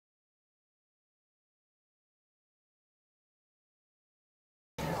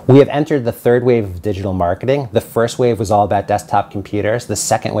We have entered the third wave of digital marketing. The first wave was all about desktop computers. The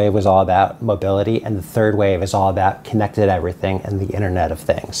second wave was all about mobility. And the third wave is all about connected everything and the Internet of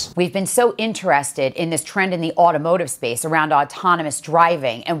Things. We've been so interested in this trend in the automotive space around autonomous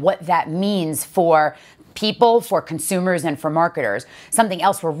driving and what that means for people, for consumers, and for marketers. Something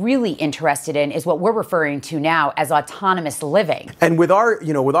else we're really interested in is what we're referring to now as autonomous living. And with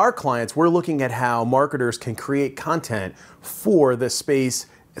our clients, we're looking at how marketers can create content for this space,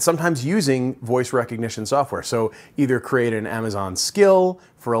 sometimes using voice recognition software. So either create an Amazon skill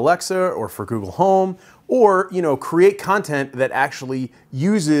for Alexa or for Google Home, or create content that actually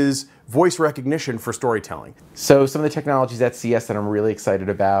uses voice recognition for storytelling. So some of the technologies at CES that I'm really excited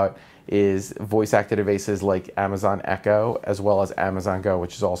about is voice-acted devices like Amazon Echo, as well as Amazon Go,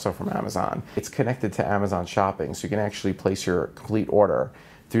 which is also from Amazon. It's connected to Amazon Shopping, so you can actually place your complete order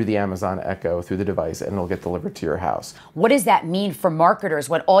through the Amazon Echo, through the device, and it'll get delivered to your house. What does that mean for marketers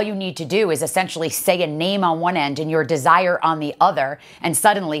when all you need to do is essentially say a name on one end and your desire on the other, and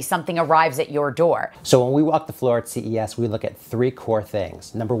suddenly something arrives at your door? So when we walk the floor at CES, we look at three core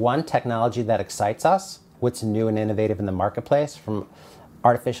things. Number one, technology that excites us. What's new and innovative in the marketplace, from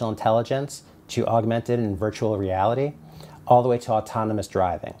artificial intelligence to augmented and virtual reality, all the way to autonomous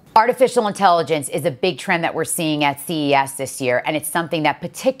driving. Artificial intelligence is a big trend that we're seeing at CES this year, and it's something that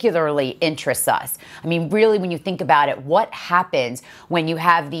particularly interests us. I mean, really, when you think about it, what happens when you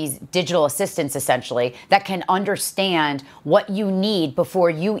have these digital assistants, essentially, that can understand what you need before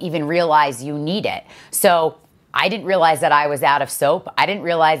you even realize you need it? So I didn't realize that I was out of soap. I didn't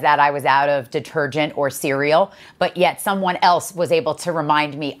realize that I was out of detergent or cereal, but yet someone else was able to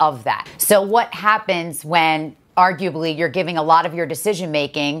remind me of that. So what happens when arguably you're giving a lot of your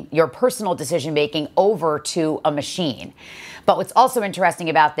decision-making, your personal decision-making, over to a machine? But what's also interesting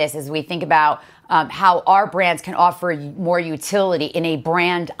about this is we think about how our brands can offer more utility in a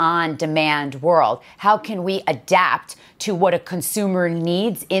brand-on-demand world. How can we adapt to what a consumer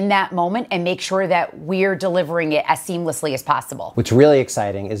needs in that moment and make sure that we're delivering it as seamlessly as possible? What's really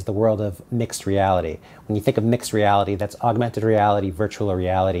exciting is the world of mixed reality. When you think of mixed reality, that's augmented reality, virtual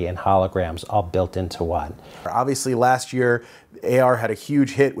reality, and holograms all built into one. Obviously, last year, AR had a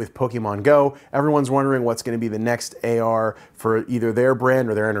huge hit with Pokemon Go. Everyone's wondering what's going to be the next AR for either their brand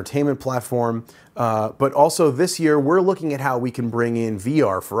or their entertainment platform. But also this year, we're looking at how we can bring in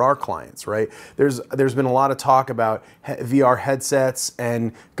VR for our clients, right? There's been a lot of talk about VR headsets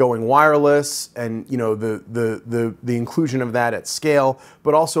and going wireless, and the inclusion of that at scale.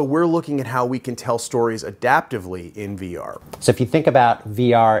 But also, we're looking at how we can tell stories adaptively in VR. So if you think about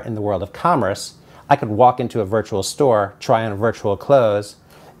VR in the world of commerce, I could walk into a virtual store, try on virtual clothes,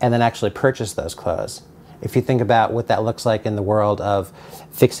 and then actually purchase those clothes. If you think about what that looks like in the world of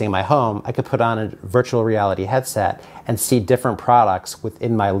fixing my home, I could put on a virtual reality headset and see different products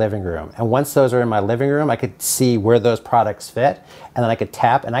within my living room. And once those are in my living room, I could see where those products fit, and then I could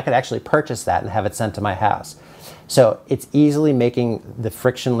tap and I could actually purchase that and have it sent to my house. So it's easily making the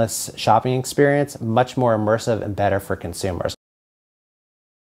frictionless shopping experience much more immersive and better for consumers.